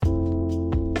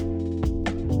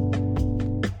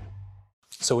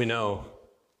So we know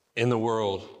in the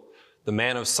world, the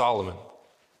man of Solomon,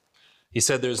 he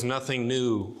said there's nothing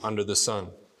new under the sun.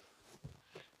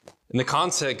 In the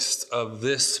context of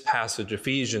this passage,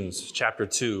 Ephesians chapter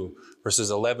 2, verses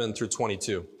 11 through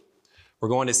 22, we're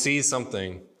going to see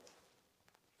something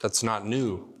that's not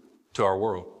new to our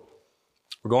world.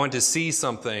 We're going to see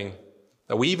something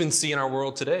that we even see in our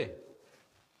world today.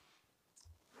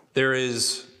 There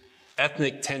is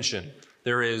ethnic tension.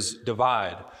 There is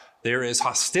divide. There is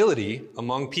hostility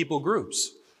among people groups.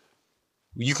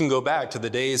 You can go back to the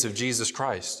days of Jesus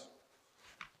Christ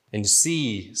and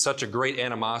see such a great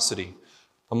animosity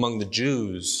among the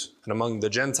Jews and among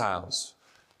the Gentiles.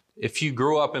 If you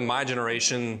grew up in my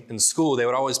generation in school, they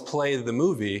would always play the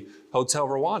movie Hotel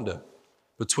Rwanda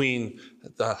between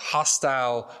the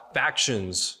hostile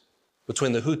factions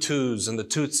between the Hutus and the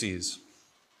Tutsis.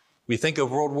 We think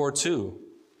of World War II,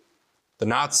 the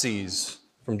Nazis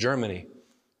from Germany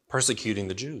persecuting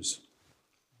the Jews.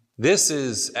 This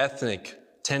is ethnic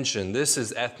tension. This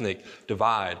is ethnic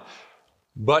divide.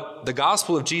 But the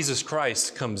gospel of Jesus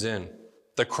Christ comes in.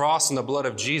 The cross and the blood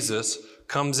of Jesus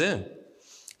comes in.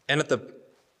 And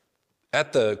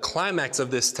at the climax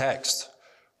of this text,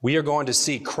 we are going to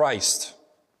see Christ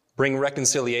bring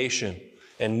reconciliation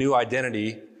and new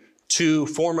identity to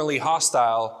formerly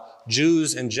hostile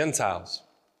Jews and Gentiles.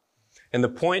 And the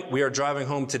point we are driving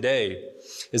home today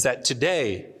is that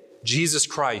today, Jesus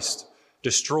Christ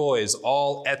destroys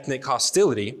all ethnic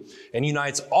hostility and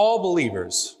unites all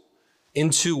believers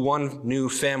into one new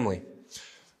family.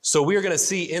 So we are going to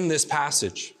see in this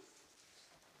passage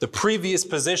the previous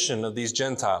position of these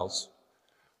Gentiles.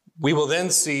 We will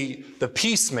then see the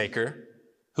peacemaker,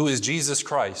 who is Jesus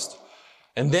Christ.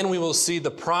 And then we will see the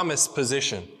promised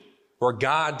position, where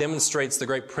God demonstrates the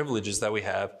great privileges that we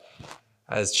have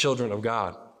as children of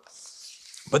God.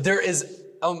 But there is,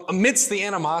 amidst the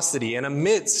animosity and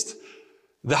amidst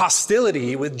the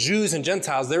hostility with Jews and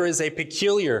Gentiles, there is a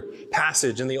peculiar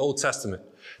passage in the Old Testament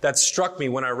that struck me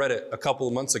when I read it a couple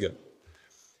of months ago.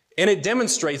 And it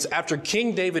demonstrates after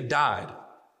King David died,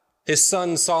 his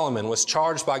son Solomon was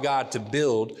charged by God to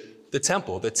build the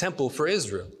temple for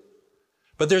Israel.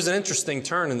 But there's an interesting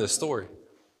turn in this story.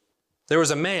 There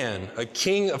was a man, a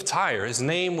king of Tyre. His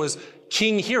name was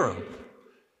King Hiram.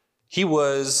 He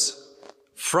was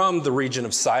from the region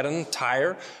of Sidon,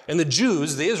 Tyre, and the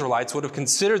Jews, the Israelites, would have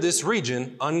considered this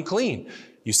region unclean.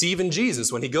 You see, even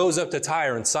Jesus, when he goes up to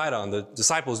Tyre and Sidon, the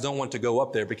disciples don't want to go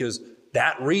up there because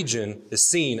that region is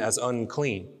seen as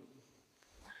unclean.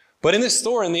 But in this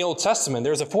story in the Old Testament,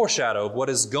 there's a foreshadow of what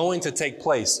is going to take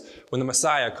place when the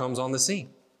Messiah comes on the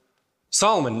scene.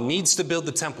 Solomon needs to build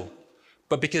the temple,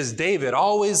 but because David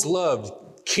always loved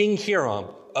King Hiram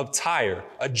of Tyre,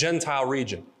 a Gentile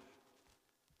region,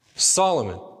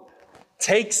 Solomon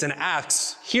takes and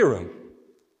asks Hiram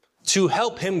to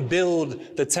help him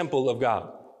build the temple of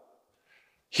God.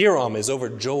 Hiram is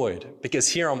overjoyed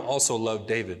because Hiram also loved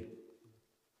David.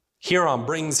 Hiram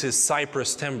brings his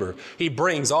cypress timber. He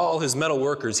brings all his metal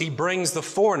workers. He brings the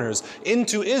foreigners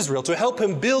into Israel to help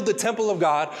him build the temple of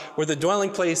God where the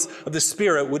dwelling place of the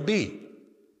Spirit would be.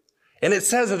 And it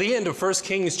says at the end of 1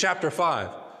 Kings chapter 5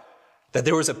 that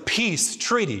there was a peace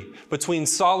treaty between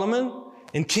Solomon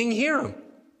and King Hiram.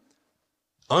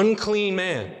 Unclean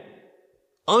man,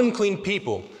 unclean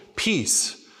people,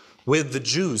 peace with the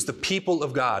Jews, the people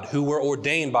of God who were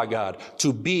ordained by God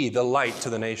to be the light to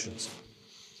the nations.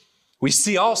 We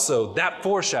see also that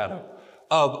foreshadow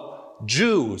of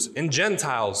Jews and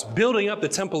Gentiles building up the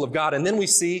temple of God. And then we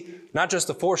see not just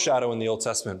a foreshadow in the Old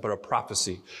Testament, but a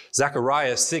prophecy.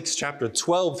 Zechariah 6, chapter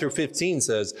 12 through 15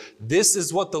 says, "This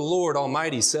is what the Lord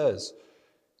Almighty says.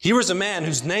 Here is a man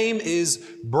whose name is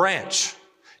Branch.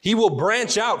 He will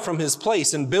branch out from his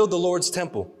place and build the Lord's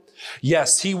temple.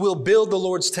 Yes, he will build the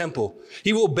Lord's temple.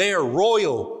 He will bear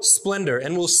royal splendor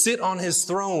and will sit on his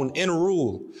throne and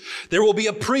rule. There will be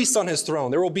a priest on his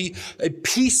throne. There will be a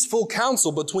peaceful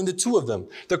counsel between the two of them.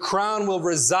 The crown will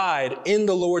reside in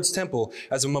the Lord's temple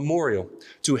as a memorial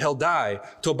to Heldai,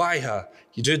 Tobiah,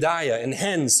 Jedaiah, and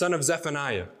Hen, son of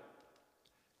Zephaniah.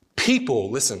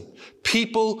 People, listen,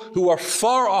 people who are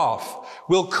far off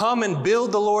will come and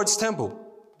build the Lord's temple.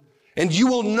 And you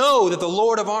will know that the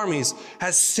Lord of armies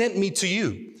has sent me to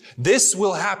you. This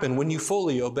will happen when you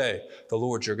fully obey the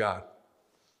Lord your God."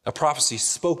 A prophecy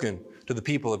spoken to the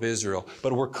people of Israel.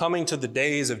 But we're coming to the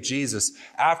days of Jesus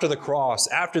after the cross,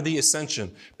 after the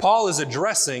ascension. Paul is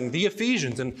addressing the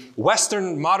Ephesians in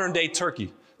Western modern day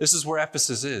Turkey. This is where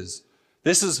Ephesus is.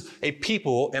 This is a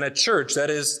people and a church that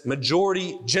is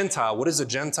majority Gentile. What is a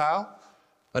Gentile?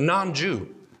 A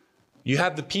non-Jew. You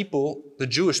have the people, the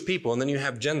Jewish people, and then you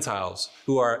have Gentiles,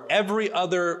 who are every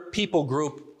other people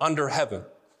group under heaven.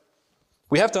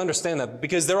 We have to understand that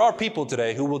because there are people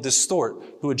today who will distort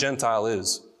who a Gentile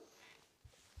is.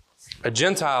 A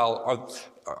Gentile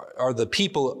are the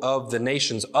people of the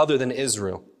nations other than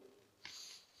Israel.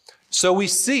 So we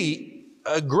see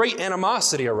a great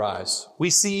animosity arise. We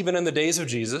see even in the days of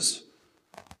Jesus,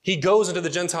 he goes into the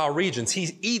Gentile regions.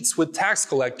 He eats with tax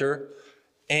collector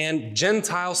and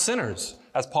Gentile sinners,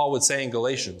 as Paul would say in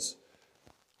Galatians.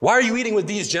 Why are you eating with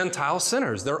these Gentile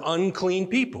sinners? They're unclean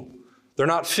people. They're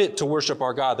not fit to worship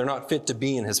our God. They're not fit to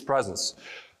be in his presence.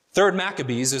 3rd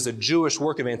Maccabees is a Jewish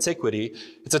work of antiquity.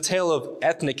 It's a tale of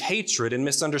ethnic hatred and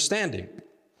misunderstanding.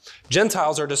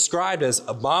 Gentiles are described as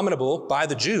abominable by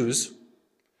the Jews,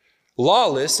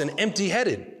 lawless and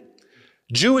empty-headed.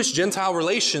 Jewish-Gentile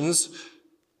relations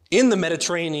in the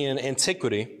Mediterranean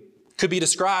antiquity could be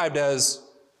described as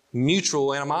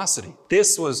mutual animosity.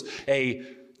 This was a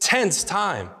tense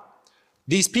time.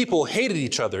 These people hated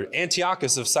each other.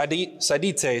 Antiochus of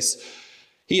Sidetes,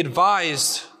 he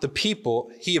advised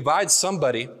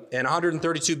somebody in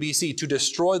 132 BC to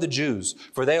destroy the Jews,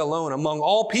 for they alone among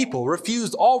all people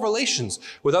refused all relations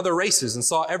with other races and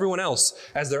saw everyone else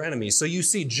as their enemies. So you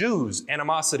see Jews,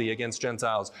 animosity against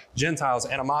Gentiles, Gentiles,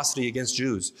 animosity against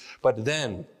Jews. But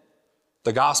then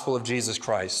the gospel of Jesus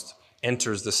Christ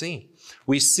enters the scene.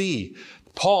 We see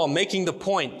Paul making the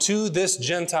point to this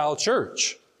Gentile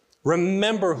church.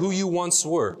 Remember who you once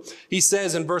were. He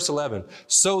says in verse 11,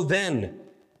 so then,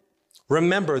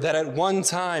 remember that at one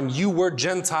time you were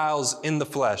Gentiles in the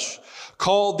flesh,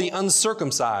 called the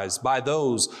uncircumcised by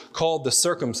those called the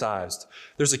circumcised.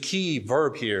 There's a key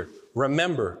verb here,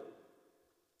 remember.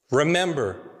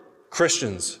 Remember,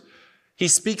 Christians. He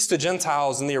speaks to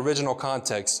Gentiles in the original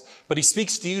context, but he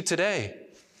speaks to you today.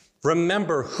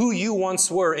 Remember who you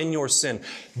once were in your sin.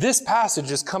 This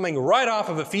passage is coming right off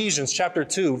of Ephesians chapter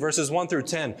 2, verses 1 through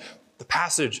 10, the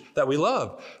passage that we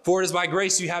love. For it is by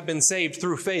grace you have been saved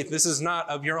through faith. This is not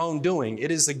of your own doing. It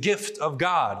is a gift of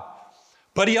God.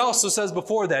 But he also says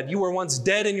before that, you were once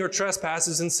dead in your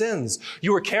trespasses and sins.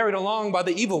 You were carried along by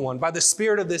the evil one, by the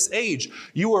spirit of this age.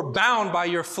 You were bound by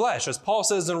your flesh. As Paul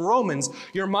says in Romans,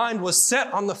 your mind was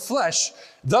set on the flesh.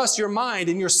 Thus your mind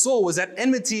and your soul was at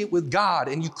enmity with God,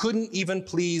 and you couldn't even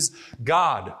please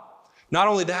God. Not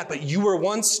only that, but you were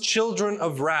once children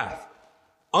of wrath,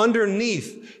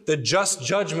 underneath the just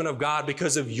judgment of God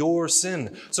because of your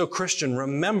sin. So Christian,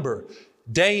 remember,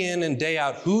 day in and day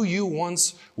out, who you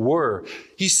once were.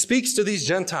 He speaks to these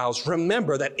Gentiles.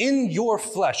 Remember that in your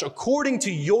flesh, according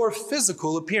to your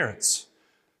physical appearance,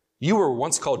 you were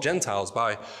once called Gentiles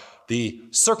by the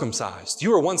circumcised.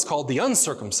 You were once called the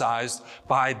uncircumcised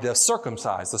by the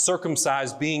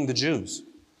circumcised being the Jews.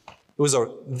 It was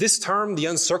this term, the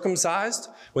uncircumcised,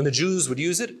 when the Jews would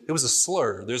use it, it was a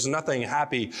slur. There's nothing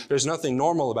happy, there's nothing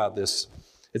normal about this.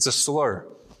 It's a slur.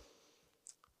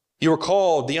 You were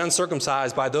called the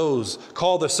uncircumcised by those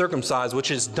called the circumcised,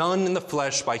 which is done in the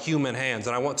flesh by human hands.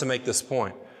 And I want to make this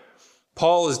point.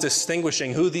 Paul is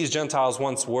distinguishing who these Gentiles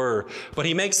once were, but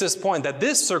he makes this point that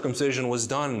this circumcision was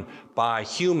done by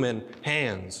human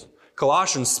hands.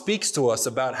 Colossians speaks to us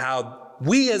about how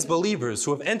we as believers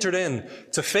who have entered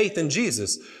into faith in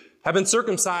Jesus have been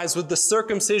circumcised with the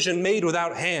circumcision made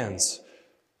without hands.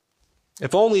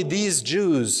 If only these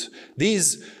Jews,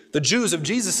 the Jews of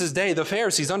Jesus' day, the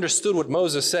Pharisees, understood what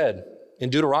Moses said in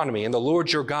Deuteronomy, and the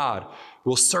Lord your God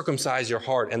will circumcise your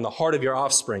heart and the heart of your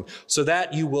offspring, so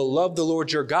that you will love the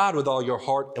Lord your God with all your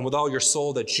heart and with all your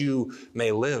soul, that you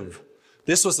may live.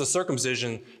 This was the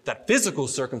circumcision that physical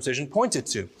circumcision pointed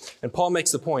to. And Paul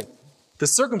makes the point, the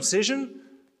circumcision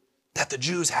that the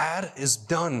Jews had is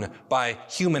done by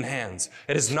human hands.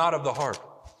 It is not of the heart.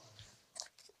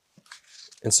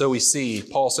 And so we see,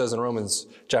 Paul says in Romans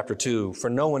chapter 2, for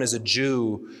no one is a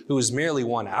Jew who is merely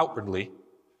one outwardly,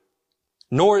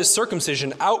 nor is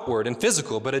circumcision outward and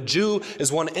physical, but a Jew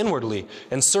is one inwardly,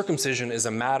 and circumcision is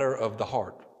a matter of the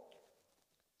heart.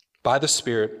 By the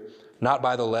Spirit, not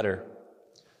by the letter.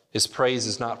 His praise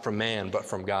is not from man, but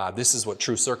from God. This is what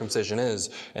true circumcision is,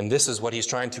 and this is what he's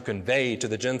trying to convey to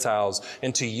the Gentiles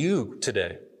and to you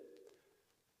today.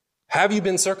 Have you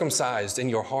been circumcised in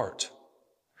your heart?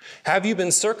 Have you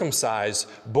been circumcised,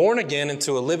 born again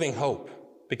into a living hope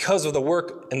because of the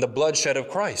work and the bloodshed of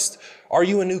Christ? Are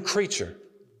you a new creature?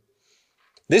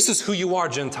 This is who you are,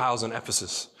 Gentiles in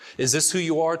Ephesus. Is this who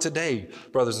you are today,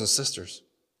 brothers and sisters?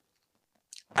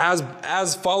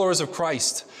 As followers of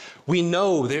Christ, we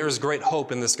know there is great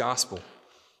hope in this gospel.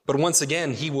 But once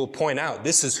again, he will point out,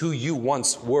 this is who you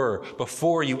once were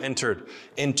before you entered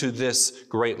into this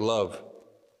great love.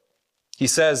 He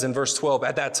says in verse 12,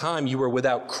 at that time you were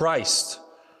without Christ,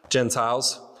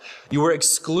 Gentiles. You were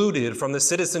excluded from the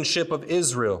citizenship of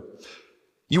Israel.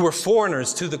 You were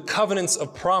foreigners to the covenants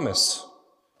of promise.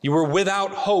 You were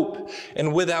without hope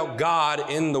and without God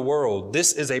in the world.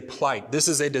 This is a plight. This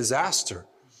is a disaster.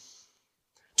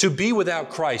 To be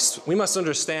without Christ, we must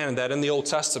understand that in the Old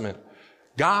Testament,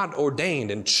 God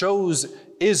ordained and chose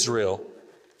Israel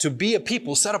to be a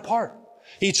people set apart.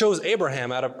 He chose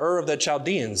Abraham out of Ur of the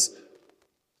Chaldeans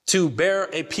to bear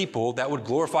a people that would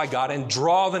glorify God and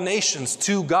draw the nations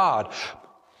to God.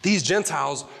 These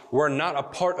Gentiles were not a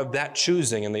part of that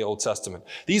choosing in the Old Testament.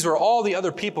 These were all the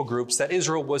other people groups that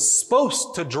Israel was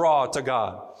supposed to draw to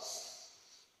God.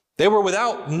 They were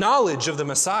without knowledge of the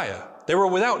Messiah. They were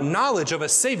without knowledge of a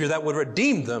Savior that would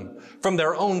redeem them from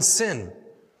their own sin.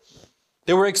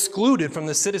 They were excluded from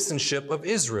the citizenship of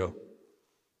Israel.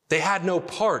 They had no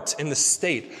part in the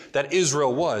state that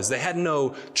Israel was. They had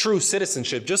no true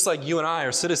citizenship, just like you and I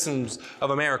are citizens of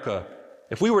America.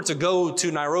 If we were to go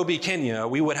to Nairobi, Kenya,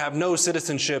 we would have no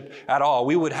citizenship at all.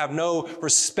 We would have no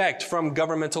respect from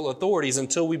governmental authorities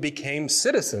until we became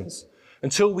citizens,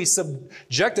 until we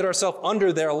subjected ourselves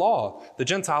under their law. The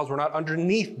Gentiles were not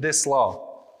underneath this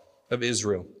law of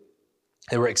Israel.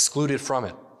 They were excluded from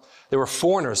it. They were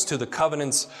foreigners to the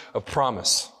covenants of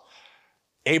promise.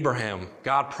 Abraham,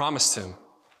 God promised him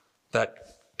that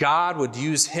God would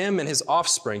use him and his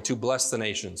offspring to bless the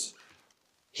nations.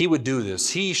 He would do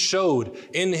this. He showed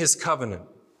in his covenant,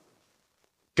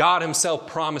 God himself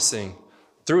promising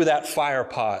through that fire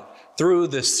pot, through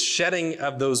the shedding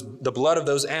of the blood of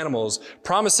those animals,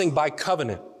 promising by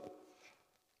covenant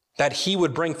that he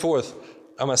would bring forth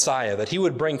a Messiah, that he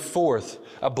would bring forth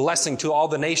a blessing to all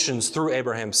the nations through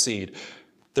Abraham's seed.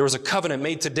 There was a covenant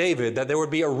made to David that there would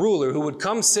be a ruler who would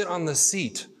come sit on the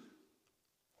seat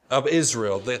of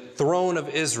Israel, the throne of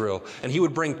Israel, and he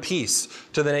would bring peace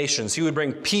to the nations. He would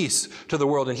bring peace to the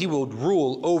world, and he would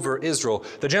rule over Israel.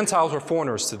 The Gentiles were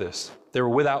foreigners to this. They were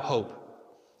without hope,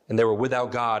 and they were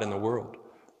without God in the world.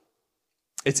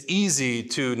 It's easy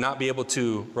to not be able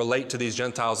to relate to these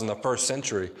Gentiles in the first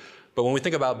century, but when we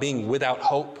think about being without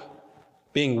hope,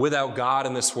 being without God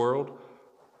in this world,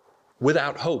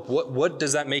 without hope, what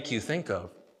does that make you think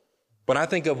of? When I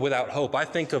think of without hope, I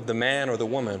think of the man or the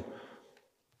woman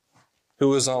who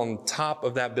was on top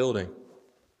of that building,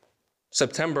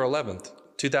 September 11th,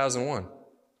 2001,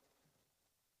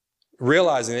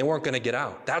 realizing they weren't going to get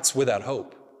out. That's without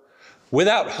hope.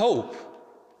 Without hope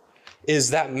is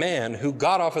that man who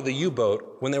got off of the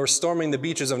U-boat when they were storming the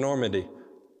beaches of Normandy,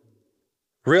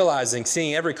 realizing,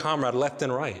 seeing every comrade left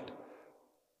and right,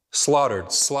 slaughtered,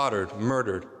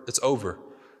 murdered. It's over.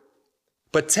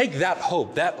 But take that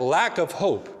hope, that lack of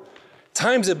hope,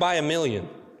 times it by 1,000,000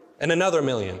 and another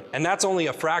 1,000,000. And that's only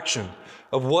a fraction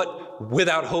of what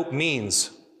without hope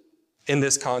means in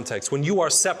this context. When you are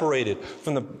separated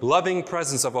from the loving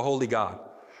presence of a holy God,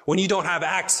 when you don't have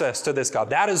access to this God,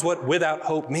 that is what without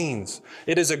hope means.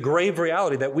 It is a grave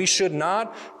reality that we should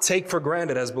not take for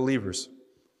granted as believers.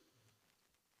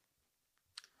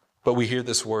 But we hear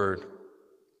this word.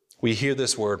 We hear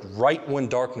this word right when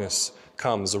darkness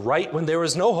comes, right when there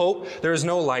is no hope, there is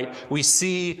no light. We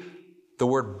see the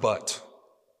word but.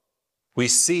 We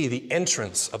see the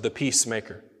entrance of the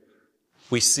peacemaker.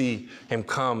 We see him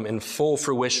come in full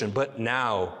fruition. But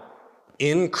now,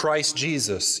 in Christ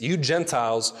Jesus, you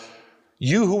Gentiles,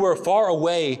 you who were far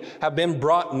away have been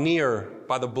brought near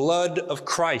by the blood of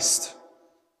Christ.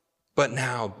 But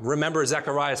now, remember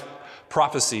Zechariah's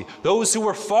prophecy. Those who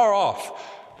were far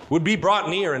off would be brought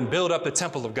near and build up the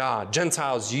temple of God.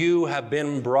 Gentiles, you have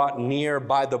been brought near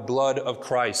by the blood of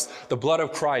Christ. The blood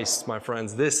of Christ, my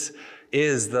friends, this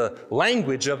is the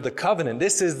language of the covenant.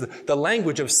 This is the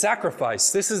language of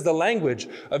sacrifice. This is the language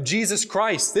of Jesus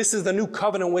Christ. This is the new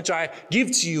covenant which I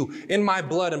give to you in my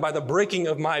blood and by the breaking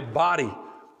of my body.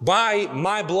 By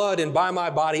my blood and by my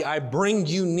body, I bring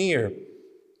you near.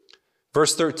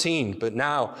 Verse 13, but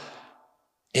now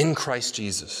in Christ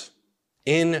Jesus.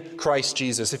 In Christ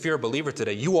Jesus. If you're a believer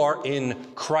today, you are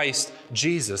in Christ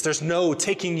Jesus. There's no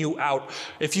taking you out.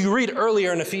 If you read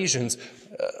earlier in Ephesians,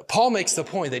 Paul makes the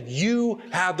point that you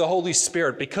have the Holy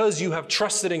Spirit because you have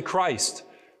trusted in Christ.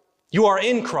 You are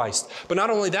in Christ. But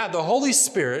not only that, the Holy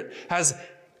Spirit has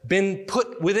been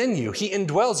put within you. He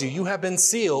indwells you. You have been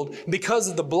sealed because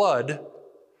of the blood.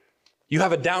 You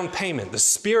have a down payment. The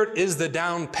Spirit is the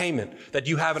down payment that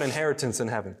you have an inheritance in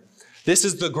heaven. This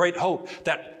is the great hope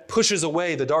that pushes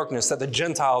away the darkness that the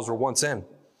Gentiles were once in.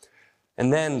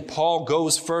 And then Paul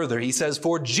goes further. He says,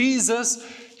 for Jesus,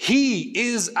 he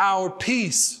is our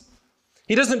peace.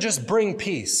 He doesn't just bring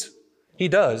peace. He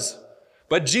does.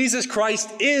 But Jesus Christ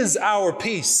is our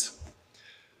peace.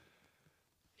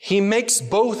 He makes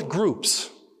both groups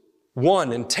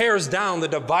one and tears down the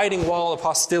dividing wall of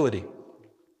hostility.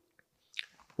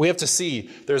 We have to see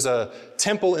there's a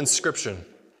temple inscription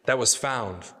that was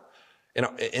found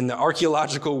in the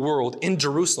archaeological world in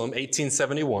Jerusalem,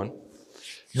 1871.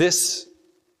 This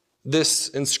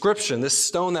inscription, this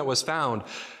stone that was found,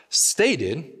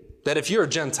 stated that if you're a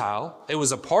Gentile, it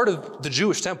was a part of the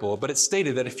Jewish temple, but it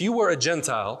stated that if you were a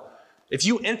Gentile, if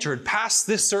you entered past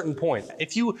this certain point,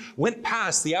 if you went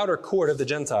past the outer court of the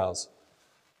Gentiles,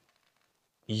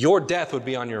 your death would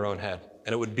be on your own head,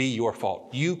 and it would be your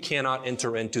fault. You cannot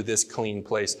enter into this clean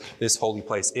place, this holy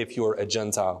place, if you're a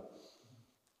Gentile.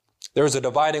 There is a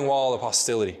dividing wall of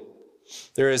hostility.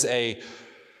 There is a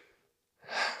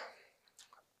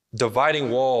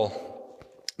dividing wall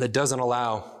that doesn't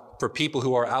allow for people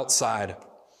who are outside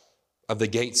of the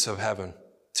gates of heaven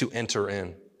to enter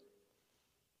in.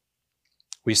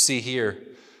 We see here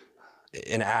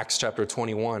in Acts chapter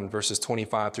 21, verses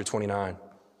 25 through 29.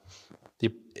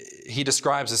 He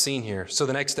describes the scene here. So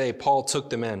the next day, Paul took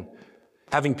them in,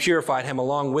 having purified him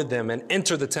along with them, and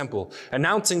entered the temple,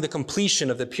 announcing the completion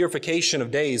of the purification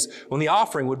of days when the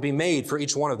offering would be made for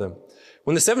each one of them.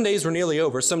 When the 7 days were nearly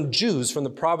over, some Jews from the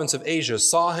province of Asia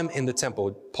saw him in the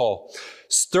temple, Paul,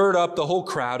 stirred up the whole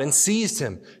crowd and seized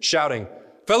him, shouting,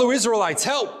 "Fellow Israelites,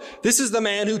 help! This is the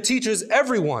man who teaches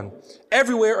everyone,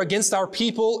 everywhere against our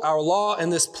people, our law,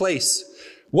 and this place.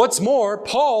 What's more,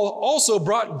 Paul also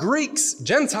brought Greeks,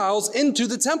 Gentiles, into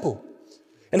the temple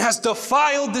and has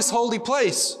defiled this holy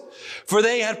place." For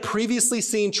they had previously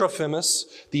seen Trophimus,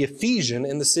 the Ephesian,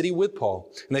 in the city with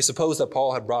Paul, and they supposed that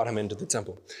Paul had brought him into the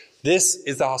temple. This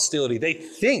is the hostility. They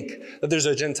think that there's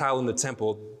a Gentile in the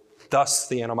temple, thus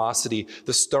the animosity,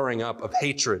 the stirring up of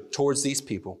hatred towards these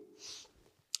people.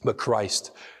 But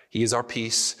Christ, he is our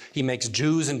peace. He makes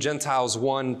Jews and Gentiles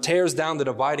one, tears down the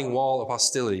dividing wall of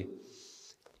hostility.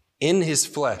 In his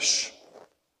flesh,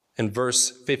 in verse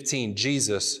 15,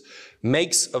 Jesus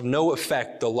makes of no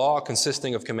effect the law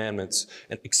consisting of commandments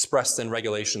and expressed in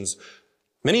regulations.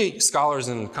 Many scholars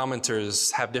and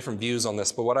commenters have different views on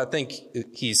this, but what I think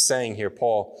he's saying here,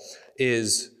 Paul,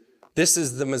 is this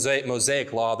is the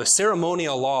Mosaic law, the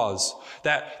ceremonial laws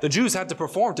that the Jews had to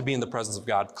perform to be in the presence of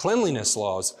God, cleanliness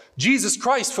laws. Jesus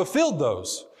Christ fulfilled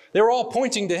those. They were all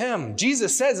pointing to him.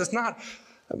 Jesus says it's not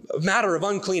a matter of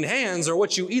unclean hands or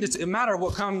what you eat. It's a matter of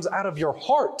what comes out of your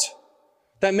heart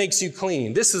that makes you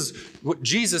clean. This is what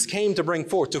Jesus came to bring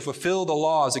forth, to fulfill the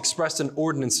laws expressed in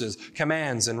ordinances,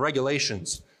 commands, and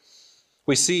regulations.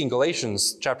 We see in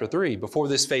Galatians chapter 3, before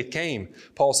this faith came,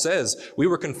 Paul says, we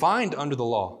were confined under the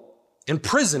law,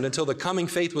 imprisoned until the coming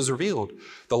faith was revealed.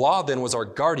 The law then was our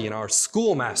guardian, our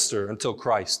schoolmaster until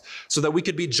Christ, so that we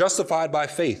could be justified by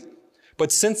faith.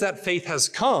 But since that faith has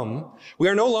come, we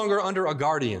are no longer under a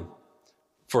guardian.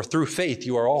 For through faith,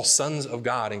 you are all sons of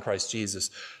God in Christ Jesus.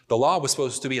 The law was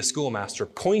supposed to be a schoolmaster,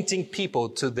 pointing people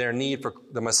to their need for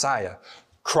the Messiah,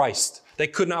 Christ. They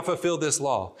could not fulfill this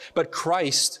law, but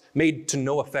Christ made to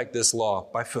no effect this law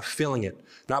by fulfilling it,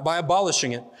 not by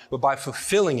abolishing it, but by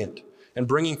fulfilling it and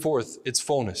bringing forth its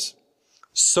fullness.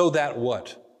 So that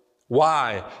what?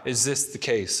 Why is this the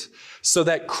case? So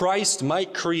that Christ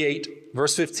might create,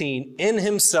 verse 15, in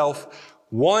himself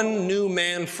one new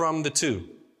man from the two,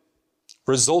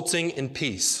 resulting in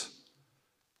peace.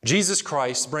 Jesus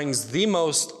Christ brings the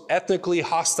most ethnically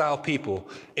hostile people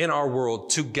in our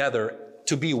world together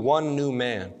to be one new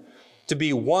man, to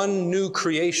be one new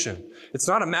creation. It's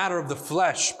not a matter of the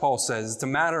flesh, Paul says. It's a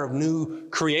matter of new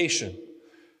creation.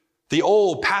 The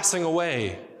old passing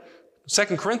away. 2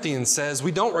 Corinthians says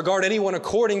we don't regard anyone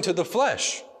according to the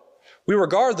flesh. We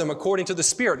regard them according to the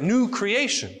Spirit, new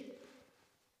creation.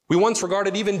 We once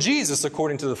regarded even Jesus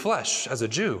according to the flesh as a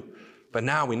Jew, but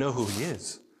now we know who he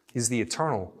is. He's the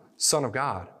eternal Son of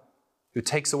God who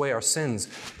takes away our sins.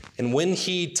 And when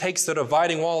he takes the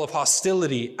dividing wall of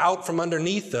hostility out from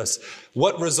underneath us,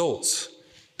 what results?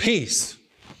 Peace.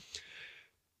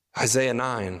 Isaiah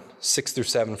 9, 6 through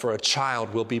 7, for a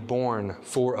child will be born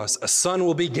for us. A son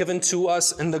will be given to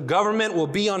us, and the government will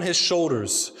be on his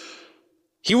shoulders.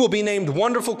 He will be named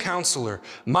Wonderful Counselor,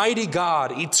 Mighty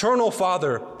God, Eternal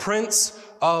Father, Prince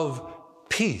of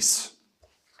Peace.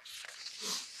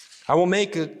 I will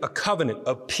make a covenant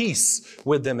of peace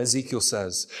with them, Ezekiel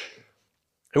says.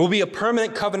 It will be a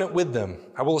permanent covenant with them.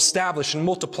 I will establish and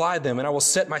multiply them, and I will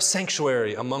set my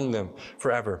sanctuary among them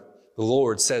forever. The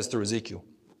Lord says through Ezekiel.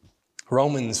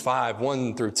 Romans 5,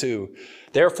 1 through 2.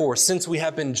 Therefore, since we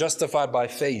have been justified by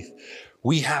faith,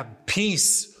 we have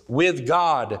peace with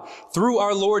God through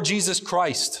our Lord Jesus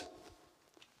Christ.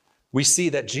 We see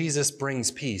that Jesus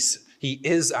brings peace. He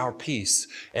is our peace.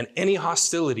 And any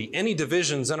hostility, any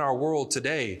divisions in our world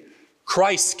today,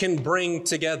 Christ can bring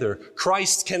together.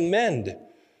 Christ can mend.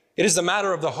 It is a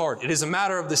matter of the heart. It is a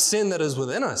matter of the sin that is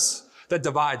within us that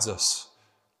divides us.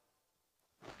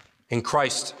 And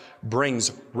Christ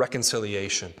brings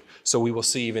reconciliation. So we will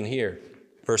see even here,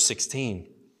 verse 16,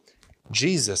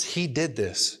 Jesus, he did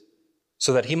this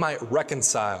so that he might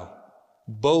reconcile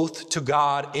both to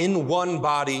God in one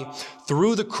body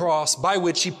through the cross, by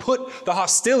which he put the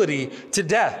hostility to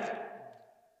death.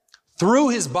 Through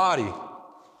his body,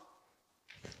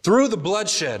 through the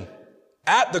bloodshed,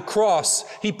 at the cross,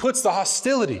 he puts the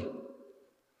hostility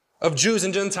of Jews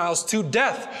and Gentiles to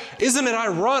death. Isn't it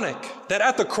ironic that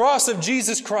at the cross of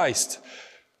Jesus Christ,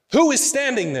 who is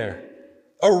standing there?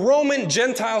 A Roman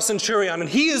Gentile centurion, and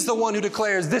he is the one who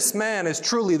declares this man is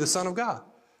truly the Son of God.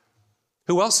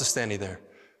 Who else is standing there?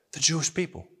 The Jewish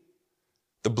people.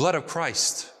 The blood of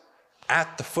Christ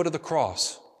at the foot of the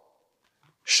cross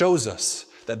shows us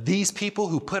that these people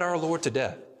who put our Lord to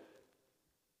death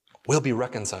will be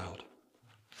reconciled.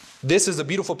 This is a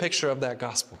beautiful picture of that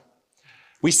gospel.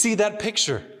 We see that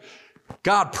picture.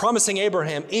 God promising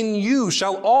Abraham, in you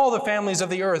shall all the families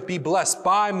of the earth be blessed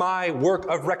by my work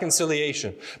of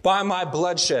reconciliation, by my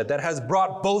bloodshed that has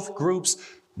brought both groups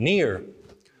near.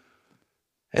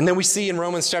 And then we see in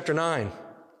Romans chapter 9,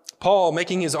 Paul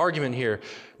making his argument here.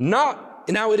 Now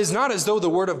it is not as though the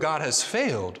word of God has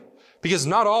failed, because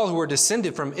not all who are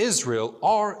descended from Israel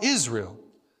are Israel.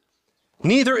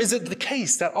 Neither is it the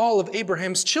case that all of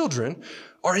Abraham's children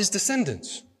are his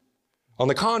descendants. On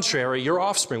the contrary, your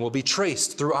offspring will be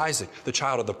traced through Isaac, the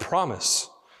child of the promise.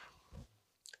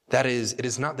 That is, it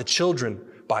is not the children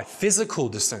by physical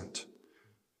descent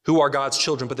who are God's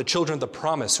children, but the children of the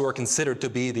promise who are considered to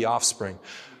be the offspring.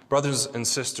 Brothers and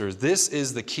sisters, this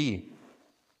is the key.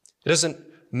 It doesn't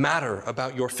matter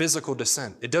about your physical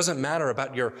descent. It doesn't matter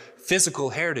about your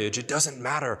physical heritage. It doesn't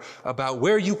matter about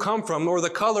where you come from or the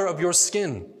color of your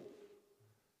skin.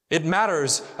 It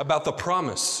matters about the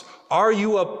promise. Are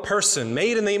you a person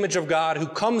made in the image of God who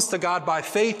comes to God by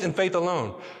faith and faith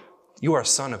alone? You are a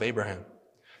son of Abraham.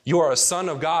 You are a son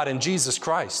of God in Jesus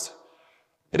Christ.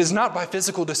 It is not by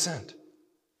physical descent.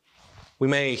 We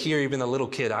may hear even a little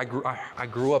kid. I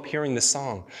grew up hearing this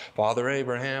song. Father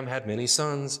Abraham had many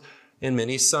sons, and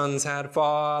many sons had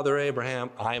Father Abraham.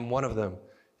 I am one of them.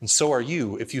 And so are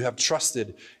you if you have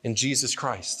trusted in Jesus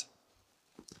Christ.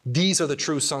 These are the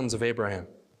true sons of Abraham.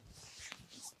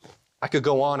 I could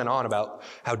go on and on about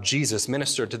how Jesus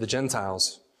ministered to the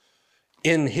Gentiles.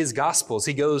 In his Gospels,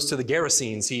 he goes to the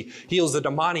Gerasenes. He heals the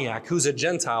demoniac who's a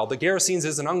Gentile. The Gerasenes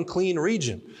is an unclean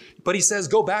region. But he says,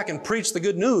 go back and preach the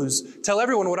good news. Tell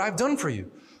everyone what I've done for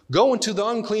you. Go into the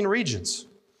unclean regions.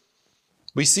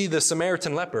 We see the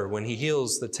Samaritan leper when he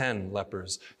heals the 10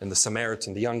 lepers. And the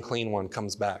Samaritan, the unclean one,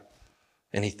 comes back.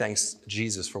 And he thanks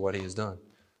Jesus for what he has done.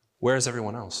 Where is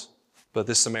everyone else? But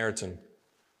this Samaritan,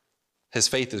 his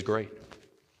faith is great.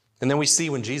 And then we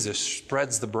see when Jesus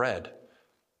spreads the bread,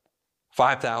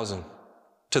 5,000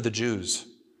 to the Jews,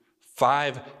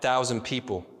 5,000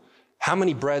 people. How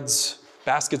many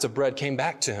baskets of bread came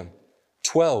back to him?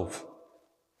 12.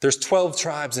 There's 12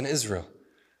 tribes in Israel.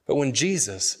 But when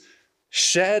Jesus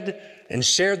shed and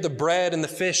shared the bread and the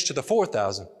fish to the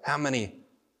 4,000, how many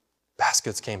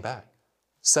baskets came back?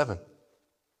 7.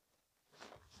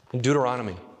 In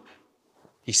Deuteronomy,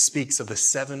 he speaks of the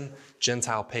 7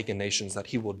 Gentile pagan nations that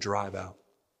he will drive out.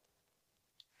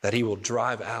 That he will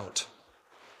drive out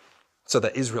so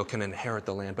that Israel can inherit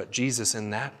the land. But Jesus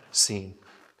in that scene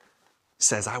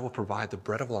says, I will provide the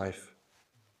bread of life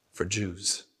for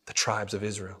Jews, the tribes of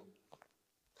Israel,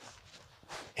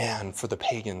 and for the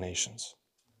pagan nations,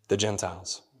 the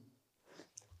Gentiles.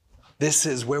 This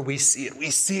is where we see it. We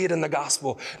see it in the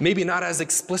gospel. Maybe not as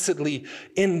explicitly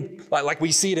like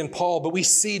we see it in Paul, but we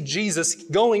see Jesus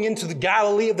going into the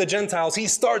Galilee of the Gentiles. He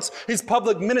starts his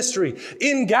public ministry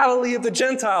in Galilee of the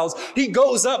Gentiles. He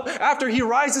goes up after he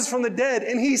rises from the dead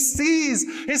and he sees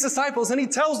his disciples and he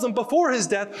tells them before his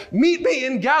death, meet me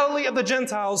in Galilee of the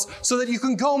Gentiles so that you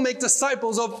can go make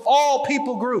disciples of all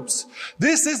people groups.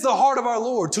 This is the heart of our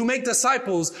Lord, to make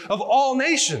disciples of all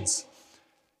nations.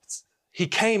 He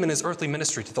came in his earthly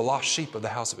ministry to the lost sheep of the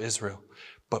house of Israel.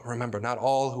 But remember, not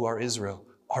all who are Israel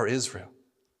are Israel.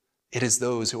 It is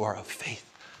those who are of faith.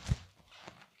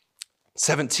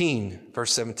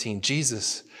 verse 17,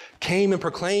 Jesus came and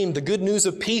proclaimed the good news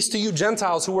of peace to you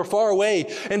Gentiles who were far away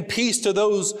and peace to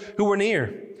those who were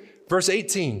near. Verse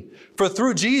 18, for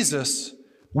through Jesus,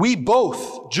 we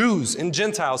both, Jews and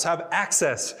Gentiles, have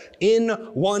access in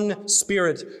one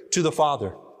Spirit to the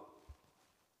Father.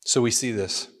 So we see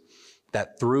this.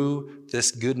 that through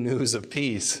this good news of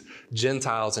peace,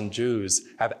 Gentiles and Jews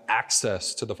have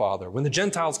access to the Father. When the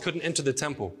Gentiles couldn't enter the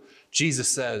temple, Jesus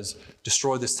says,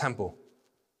 destroy this temple,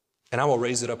 and I will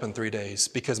raise it up in 3 days,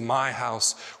 because my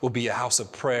house will be a house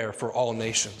of prayer for all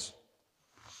nations.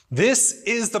 This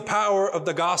is the power of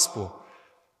the gospel.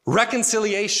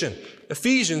 Reconciliation.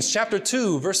 Ephesians chapter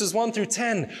 2, verses 1 through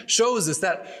 10 shows us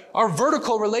that our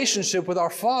vertical relationship with our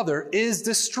Father is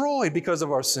destroyed because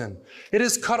of our sin. It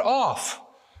is cut off.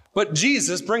 But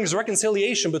Jesus brings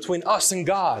reconciliation between us and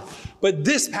God. But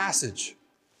this passage,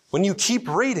 when you keep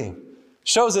reading,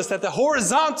 shows us that the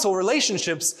horizontal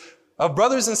relationships of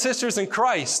brothers and sisters in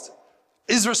Christ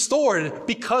is restored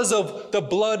because of the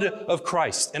blood of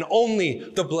Christ, and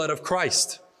only the blood of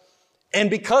Christ. And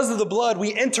because of the blood,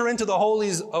 we enter into the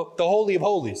Holy of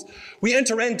Holies. We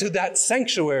enter into that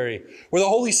sanctuary where the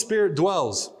Holy Spirit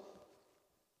dwells.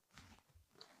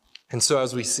 And so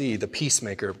as we see the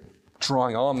peacemaker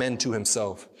drawing all men to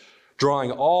himself,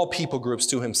 drawing all people groups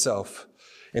to himself,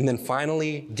 and then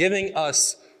finally giving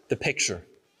us the picture,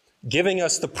 giving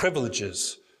us the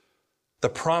privileges, the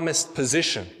promised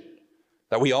position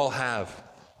that we all have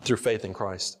through faith in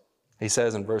Christ. He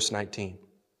says in verse 19,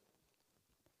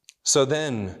 so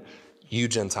then you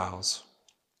Gentiles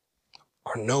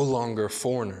are no longer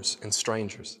foreigners and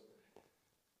strangers,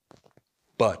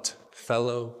 but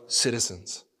fellow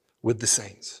citizens with the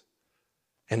saints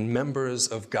and members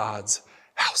of God's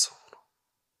household.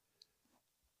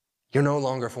 You're no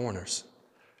longer foreigners.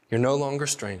 You're no longer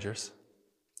strangers.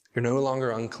 You're no longer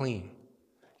unclean.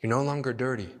 You're no longer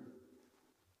dirty.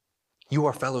 You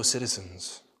are fellow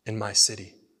citizens in my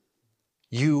city.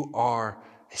 You are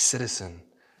a citizen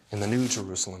in the New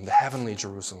Jerusalem, the heavenly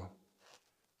Jerusalem.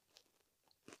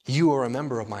 You are a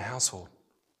member of my household.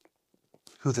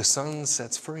 Who the Son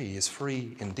sets free is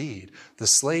free indeed. The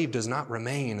slave does not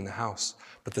remain in the house,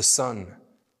 but the Son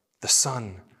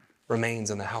remains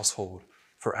in the household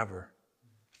forever.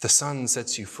 If the Son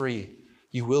sets you free,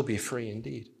 you will be free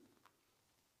indeed.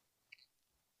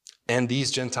 And these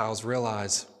Gentiles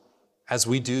realize, as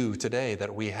we do today,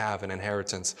 that we have an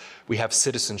inheritance, we have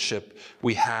citizenship,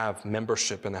 we have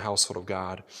membership in the household of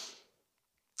God.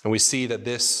 And we see that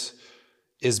this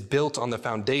is built on the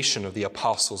foundation of the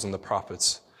apostles and the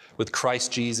prophets, with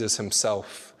Christ Jesus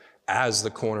himself as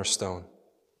the cornerstone.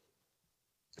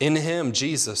 In him,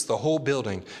 Jesus, the whole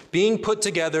building, being put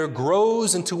together,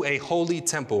 grows into a holy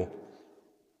temple.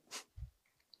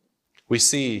 We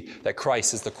see that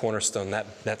Christ is the cornerstone,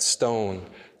 that stone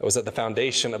that was at the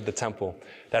foundation of the temple,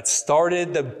 that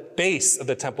started the base of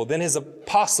the temple. Then his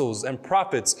apostles and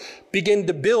prophets begin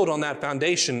to build on that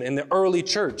foundation in the early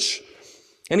church.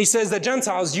 And he says that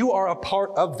Gentiles, you are a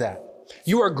part of that.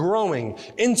 You are growing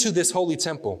into this holy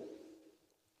temple.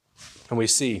 And we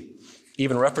see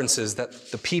even references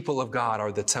that the people of God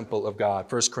are the temple of God.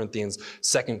 1 Corinthians,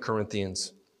 2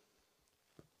 Corinthians.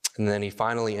 And then he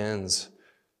finally ends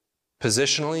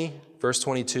positionally, verse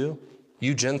 22,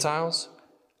 you Gentiles,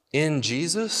 in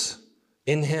Jesus,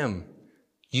 in him,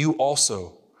 you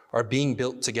also are being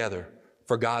built together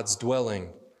for God's dwelling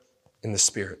in the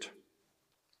Spirit.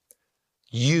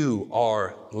 You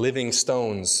are living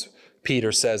stones,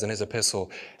 Peter says in his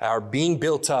epistle, are being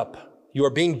built up. You are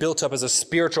being built up as a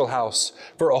spiritual house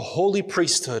for a holy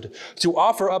priesthood to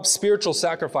offer up spiritual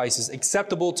sacrifices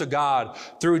acceptable to God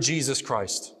through Jesus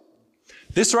Christ.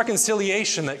 This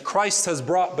reconciliation that Christ has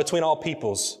brought between all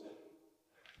peoples,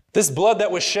 this blood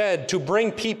that was shed to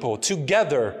bring people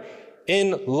together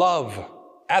in love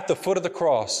at the foot of the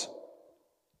cross.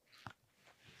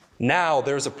 Now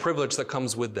there's a privilege that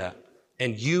comes with that.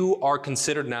 And you are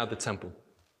considered now the temple.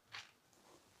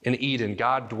 In Eden,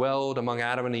 God dwelled among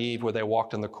Adam and Eve where they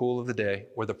walked in the cool of the day,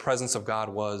 where the presence of God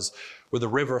was, where the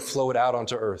river flowed out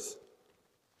onto earth.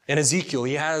 In Ezekiel,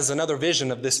 he has another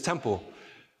vision of this temple,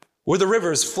 where the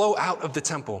rivers flow out of the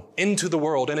temple into the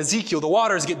world. In Ezekiel, the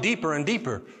waters get deeper and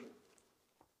deeper.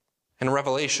 In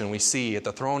Revelation, we see at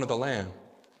the throne of the Lamb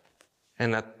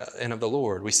and of the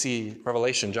Lord, we see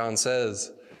Revelation, John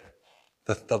says,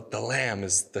 the Lamb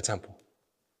is the temple.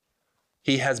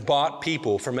 He has bought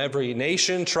people from every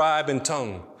nation, tribe, and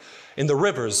tongue. In the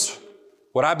rivers,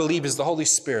 what I believe is the Holy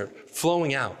Spirit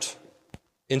flowing out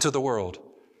into the world.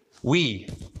 We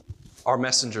are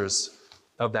messengers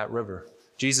of that river.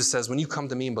 Jesus says, when you come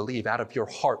to me and believe, out of your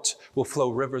heart will flow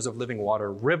rivers of living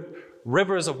water,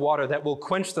 rivers of water that will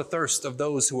quench the thirst of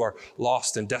those who are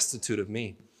lost and destitute of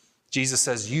me. Jesus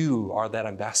says, you are that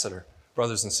ambassador,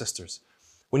 brothers and sisters.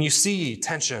 When you see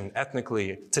tension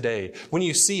ethnically today, when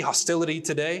you see hostility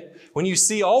today, when you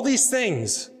see all these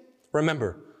things,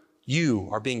 remember, you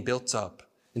are being built up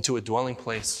into a dwelling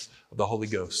place of the Holy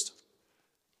Ghost.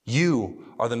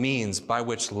 You are the means by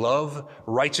which love,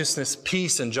 righteousness,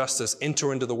 peace, and justice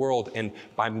enter into the world. And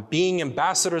by being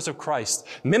ambassadors of Christ,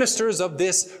 ministers of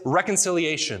this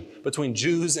reconciliation between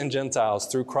Jews and Gentiles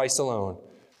through Christ alone,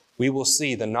 we will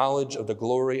see the knowledge of the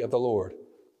glory of the Lord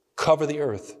cover the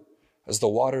earth as the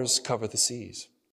waters cover the seas.